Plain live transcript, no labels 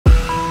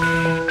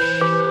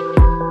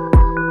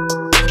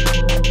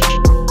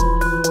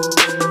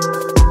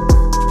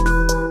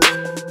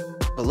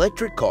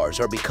Electric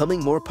cars are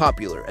becoming more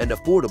popular and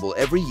affordable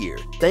every year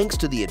thanks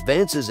to the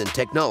advances in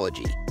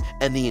technology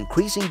and the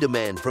increasing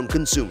demand from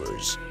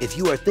consumers. If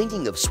you are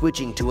thinking of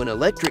switching to an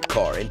electric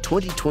car in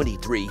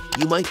 2023,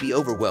 you might be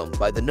overwhelmed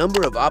by the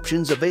number of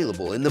options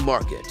available in the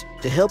market.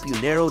 To help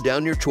you narrow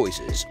down your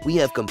choices, we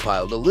have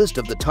compiled a list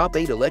of the top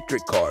 8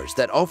 electric cars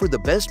that offer the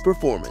best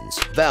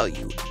performance,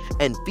 value,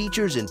 and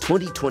features in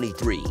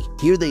 2023.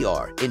 Here they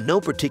are, in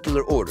no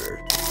particular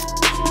order.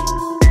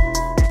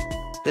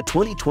 The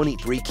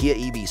 2023 Kia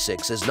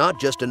EV6 is not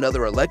just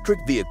another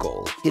electric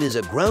vehicle. It is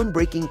a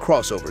groundbreaking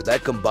crossover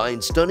that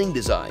combines stunning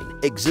design,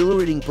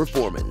 exhilarating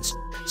performance,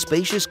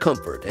 spacious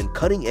comfort, and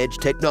cutting-edge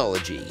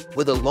technology.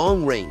 With a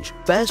long range,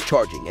 fast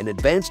charging, and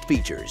advanced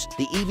features,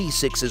 the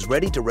EV6 is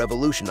ready to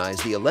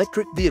revolutionize the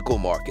electric vehicle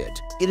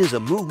market. It is a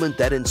movement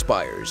that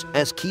inspires,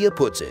 as Kia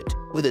puts it.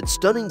 With its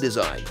stunning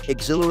design,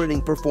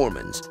 exhilarating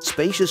performance,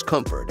 spacious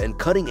comfort, and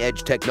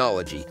cutting-edge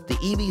technology, the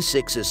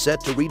EV6 is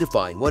set to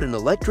redefine what an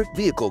electric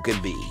vehicle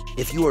can be.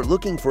 If you are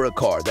looking for a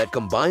car that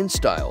combines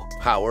style,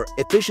 power,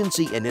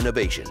 efficiency, and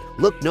innovation,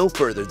 look no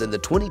further than the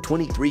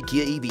 2023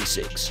 Kia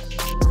EV6.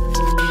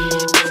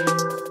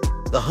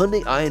 The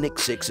Hyundai Ioniq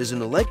 6 is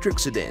an electric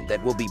sedan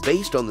that will be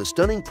based on the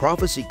stunning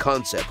Prophecy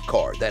concept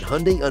car that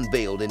Hyundai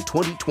unveiled in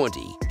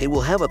 2020. It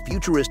will have a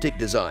futuristic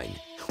design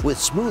with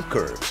smooth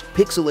curves,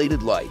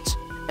 pixelated lights,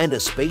 and a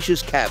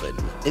spacious cabin.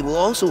 It will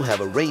also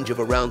have a range of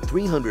around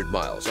 300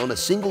 miles on a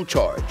single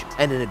charge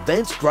and an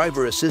advanced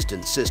driver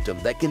assistance system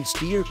that can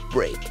steer,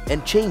 brake,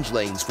 and change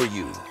lanes for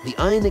you. The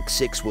Ioniq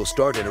 6 will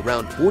start at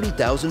around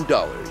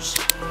 $40,000.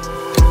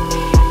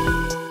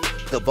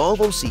 The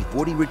Volvo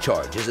C40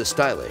 Recharge is a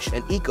stylish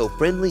and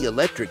eco-friendly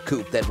electric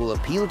coupe that will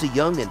appeal to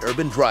young and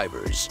urban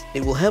drivers.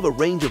 It will have a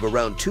range of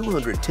around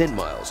 210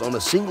 miles on a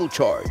single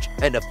charge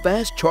and a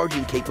fast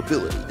charging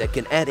capability that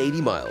can add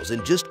 80 miles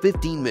in just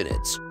 15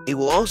 minutes. It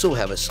will also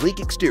have a sleek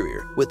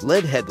exterior with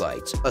LED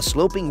headlights, a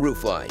sloping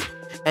roofline,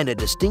 and a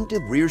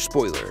distinctive rear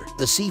spoiler.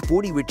 The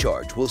C40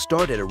 Recharge will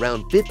start at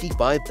around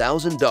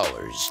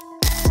 $55,000.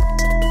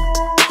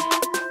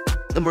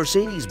 The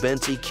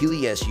Mercedes-Benz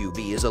EQE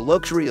SUV is a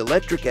luxury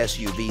electric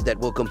SUV that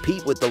will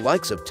compete with the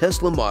likes of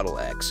Tesla Model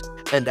X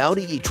and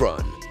Audi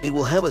e-tron. It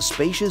will have a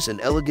spacious and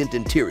elegant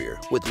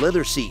interior with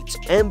leather seats,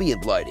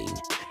 ambient lighting,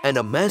 and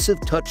a massive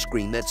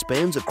touchscreen that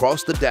spans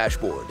across the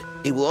dashboard.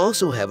 It will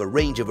also have a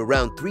range of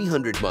around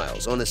 300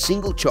 miles on a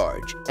single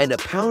charge and a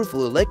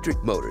powerful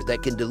electric motor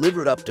that can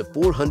deliver up to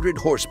 400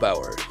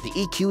 horsepower. The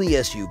EQE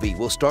SUV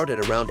will start at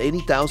around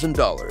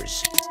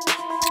 $80,000.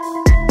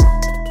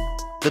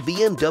 The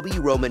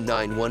BMW Roman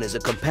 9-1 is a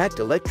compact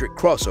electric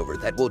crossover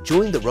that will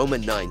join the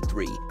Roman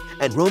 9-3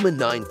 and Roman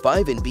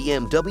 9-5 in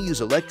BMW's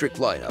electric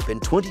lineup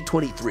in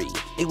 2023.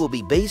 It will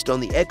be based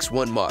on the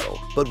X1 model,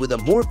 but with a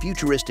more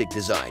futuristic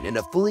design and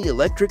a fully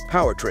electric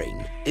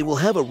powertrain. It will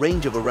have a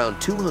range of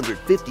around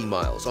 250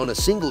 miles on a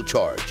single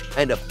charge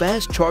and a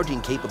fast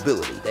charging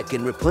capability that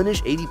can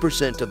replenish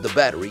 80% of the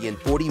battery in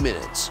 40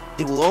 minutes.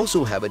 It will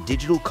also have a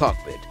digital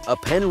cockpit, a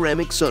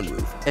panoramic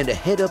sunroof, and a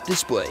head-up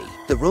display.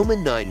 The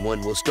Roman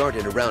 9-1 will start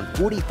at around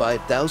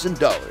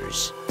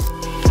 $45,000.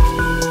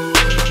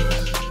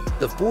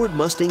 The Ford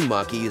Mustang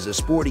Mach-E is a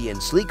sporty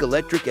and sleek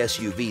electric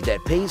SUV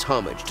that pays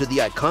homage to the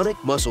iconic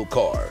muscle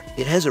car.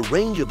 It has a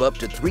range of up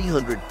to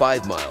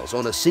 305 miles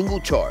on a single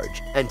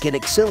charge and can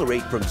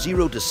accelerate from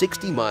 0 to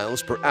 60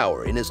 miles per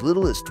hour in as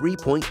little as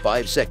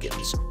 3.5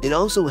 seconds. It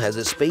also has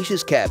a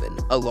spacious cabin,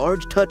 a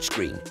large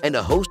touchscreen, and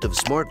a host of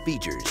smart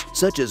features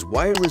such as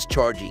wireless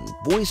charging,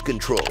 voice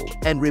control,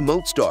 and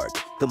remote start.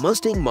 The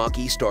Mustang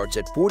Mach-E starts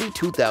at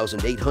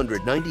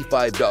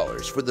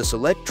 $42,895 for the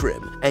Select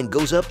trim and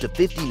goes up to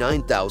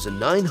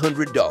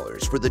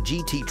 $59,900 for the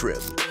GT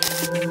trim.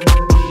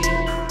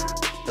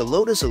 The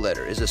Lotus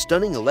Eletre is a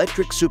stunning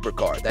electric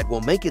supercar that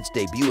will make its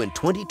debut in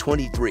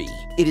 2023.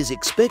 It is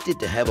expected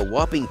to have a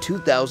whopping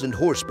 2,000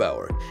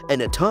 horsepower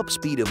and a top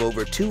speed of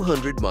over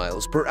 200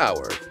 miles per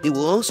hour. It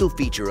will also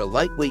feature a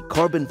lightweight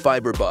carbon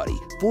fiber body,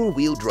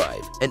 4-wheel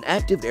drive, and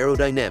active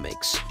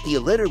aerodynamics. The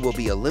Eletre will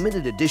be a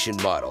limited edition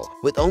model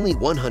with only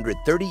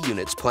 130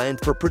 units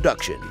planned for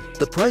production.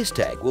 The price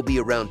tag will be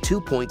around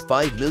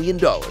 $2.5 million.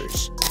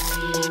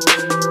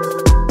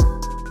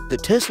 The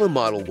Tesla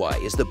Model Y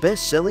is the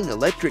best-selling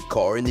electric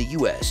car in the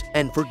US,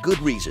 and for good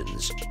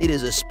reasons. It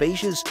is a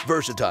spacious,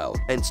 versatile,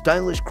 and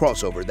stylish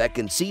crossover that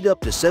can seat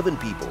up to 7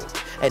 people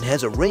and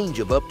has a range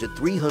of up to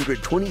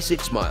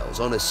 326 miles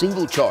on a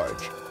single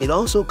charge. It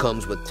also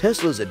comes with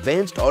Tesla's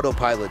advanced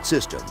Autopilot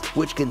system,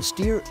 which can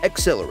steer,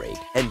 accelerate,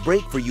 and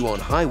brake for you on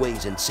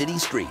highways and city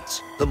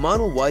streets. The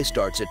Model Y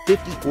starts at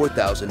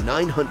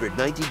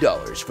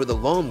 $54,990 for the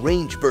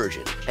long-range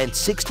version and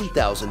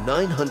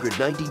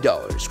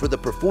 $60,990 for the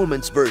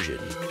performance version.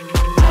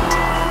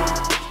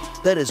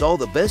 That is all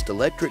the best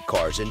electric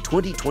cars in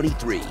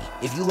 2023.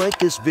 If you like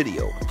this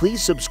video,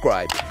 please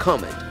subscribe,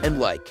 comment, and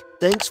like.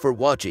 Thanks for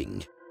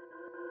watching.